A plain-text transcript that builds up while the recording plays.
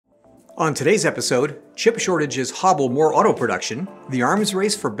On today's episode, chip shortages hobble more auto production, the arms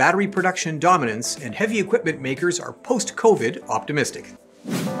race for battery production dominance, and heavy equipment makers are post-COVID optimistic.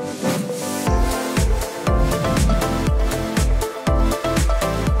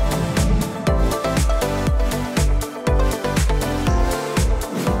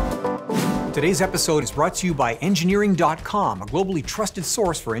 Today's episode is brought to you by Engineering.com, a globally trusted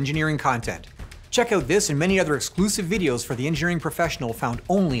source for engineering content. Check out this and many other exclusive videos for the engineering professional found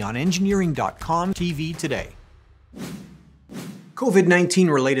only on Engineering.com TV today.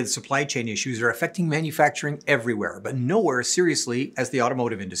 COVID-19 related supply chain issues are affecting manufacturing everywhere, but nowhere as seriously as the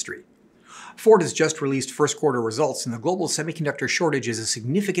automotive industry. Ford has just released first quarter results, and the global semiconductor shortage is a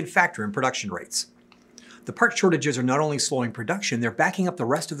significant factor in production rates. The part shortages are not only slowing production, they're backing up the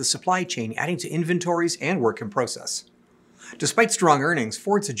rest of the supply chain, adding to inventories and work in process. Despite strong earnings,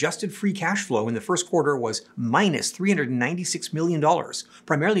 Ford's adjusted free cash flow in the first quarter was minus $396 million,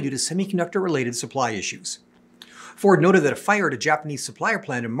 primarily due to semiconductor-related supply issues. Ford noted that a fire at a Japanese supplier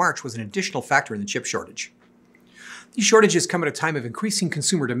plant in March was an additional factor in the chip shortage. These shortages come at a time of increasing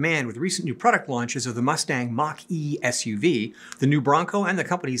consumer demand with recent new product launches of the Mustang Mach-E SUV, the new Bronco, and the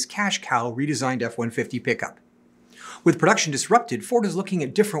company's cash cow redesigned F-150 pickup. With production disrupted, Ford is looking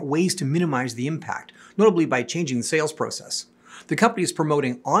at different ways to minimize the impact, notably by changing the sales process. The company is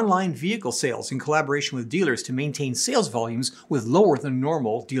promoting online vehicle sales in collaboration with dealers to maintain sales volumes with lower than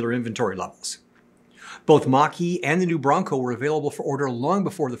normal dealer inventory levels. Both Mach-E and the new Bronco were available for order long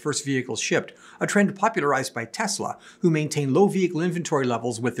before the first vehicles shipped, a trend popularized by Tesla, who maintain low vehicle inventory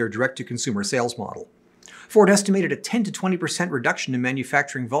levels with their direct-to-consumer sales model. Ford estimated a 10 to 20% reduction in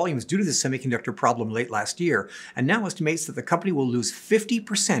manufacturing volumes due to the semiconductor problem late last year, and now estimates that the company will lose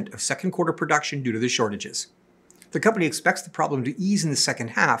 50% of second quarter production due to the shortages. The company expects the problem to ease in the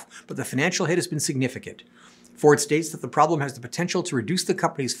second half, but the financial hit has been significant. Ford states that the problem has the potential to reduce the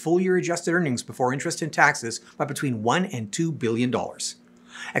company's full-year adjusted earnings before interest and taxes by between $1 and $2 billion.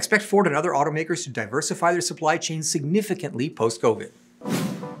 Expect Ford and other automakers to diversify their supply chains significantly post-COVID.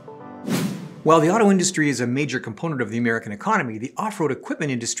 While the auto industry is a major component of the American economy, the off-road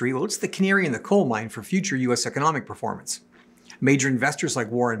equipment industry, well, it's the canary in the coal mine for future U.S. economic performance. Major investors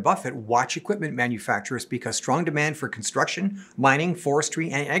like Warren Buffett watch equipment manufacturers because strong demand for construction, mining, forestry,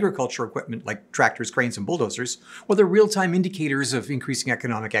 and agriculture equipment like tractors, cranes, and bulldozers, well, they're real-time indicators of increasing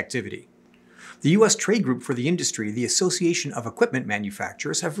economic activity. The U.S. trade group for the industry, the Association of Equipment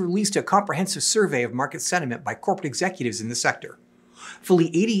Manufacturers, have released a comprehensive survey of market sentiment by corporate executives in the sector. Fully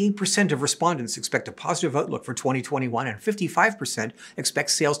 88% of respondents expect a positive outlook for 2021, and 55%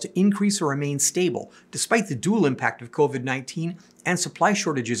 expect sales to increase or remain stable, despite the dual impact of COVID-19 and supply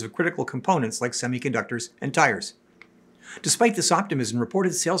shortages of critical components like semiconductors and tires. Despite this optimism,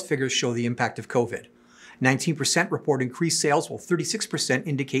 reported sales figures show the impact of COVID. 19% report increased sales, while 36%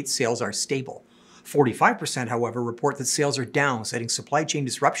 indicate sales are stable. 45%, however, report that sales are down, citing supply chain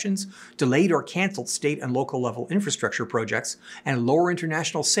disruptions, delayed or canceled state and local level infrastructure projects, and lower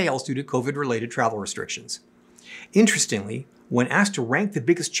international sales due to COVID-related travel restrictions. Interestingly, when asked to rank the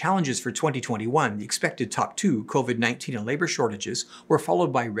biggest challenges for 2021, the expected top two, COVID-19 and labor shortages, were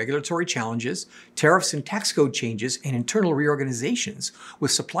followed by regulatory challenges, tariffs and tax code changes, and internal reorganizations,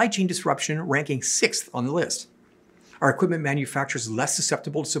 with supply chain disruption ranking 6th on the list. Are equipment manufacturers less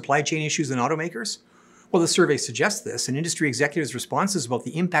susceptible to supply chain issues than automakers? Well, the survey suggests this, and industry executives' responses about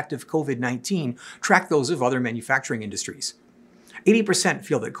the impact of COVID-19 track those of other manufacturing industries. 80%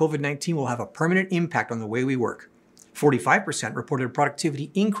 feel that COVID-19 will have a permanent impact on the way we work. 45% reported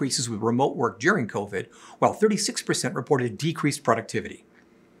productivity increases with remote work during COVID, while 36% reported decreased productivity.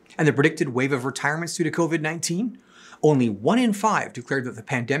 And the predicted wave of retirements due to COVID-19? Only 1 in 5 declared that the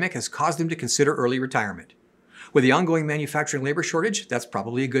pandemic has caused them to consider early retirement. With the ongoing manufacturing labor shortage, that's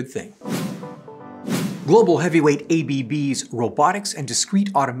probably a good thing. Global heavyweight ABB's robotics and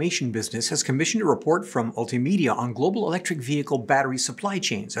discrete automation business has commissioned a report from Altimedia on global electric vehicle battery supply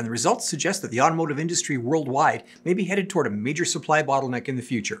chains, and the results suggest that the automotive industry worldwide may be headed toward a major supply bottleneck in the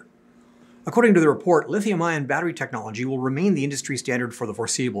future. According to the report, lithium-ion battery technology will remain the industry standard for the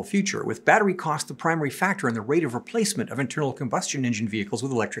foreseeable future, with battery cost the primary factor in the rate of replacement of internal combustion engine vehicles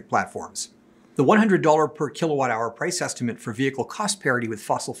with electric platforms. The $100 per kilowatt-hour price estimate for vehicle cost parity with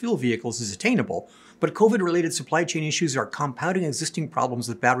fossil fuel vehicles is attainable, but COVID-related supply chain issues are compounding existing problems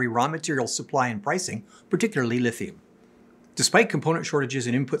with battery raw material supply and pricing, particularly lithium. Despite component shortages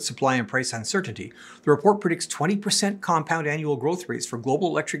and input supply and price uncertainty, the report predicts 20% compound annual growth rates for global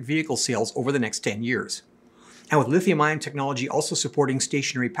electric vehicle sales over the next 10 years. And with lithium-ion technology also supporting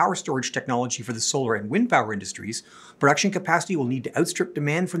stationary power storage technology for the solar and wind power industries, production capacity will need to outstrip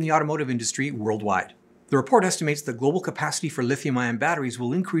demand from the automotive industry worldwide. The report estimates that global capacity for lithium-ion batteries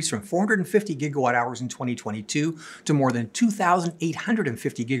will increase from 450 gigawatt hours in 2022 to more than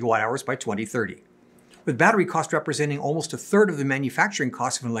 2,850 gigawatt hours by 2030. With battery cost representing almost a third of the manufacturing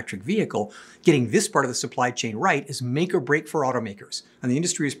cost of an electric vehicle, getting this part of the supply chain right is make or break for automakers, and the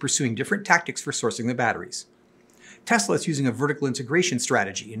industry is pursuing different tactics for sourcing the batteries. Tesla is using a vertical integration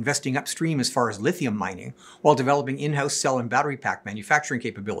strategy, investing upstream as far as lithium mining, while developing in-house cell and battery pack manufacturing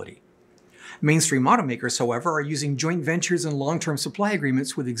capability. Mainstream automakers, however, are using joint ventures and long-term supply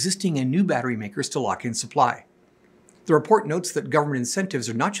agreements with existing and new battery makers to lock in supply. The report notes that government incentives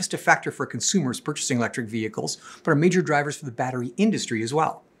are not just a factor for consumers purchasing electric vehicles, but are major drivers for the battery industry as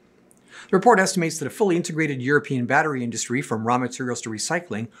well. The report estimates that a fully integrated European battery industry, from raw materials to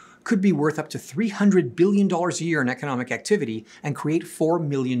recycling, could be worth up to $300 billion a year in economic activity and create 4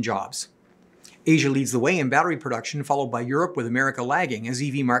 million jobs. Asia leads the way in battery production, followed by Europe, with America lagging as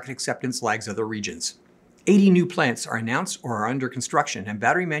EV market acceptance lags other regions. 80 new plants are announced or are under construction, and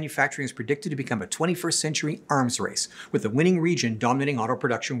battery manufacturing is predicted to become a 21st century arms race, with the winning region dominating auto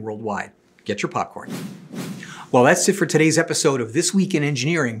production worldwide. Get your popcorn. Well, that's it for today's episode of This Week in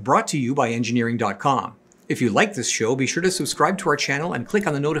Engineering, brought to you by engineering.com. If you like this show, be sure to subscribe to our channel and click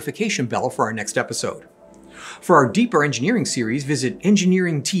on the notification bell for our next episode. For our deeper engineering series, visit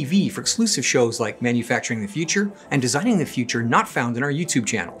Engineering TV for exclusive shows like Manufacturing the Future and Designing the Future not found in our YouTube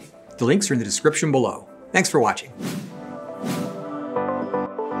channel. The links are in the description below. Thanks for watching.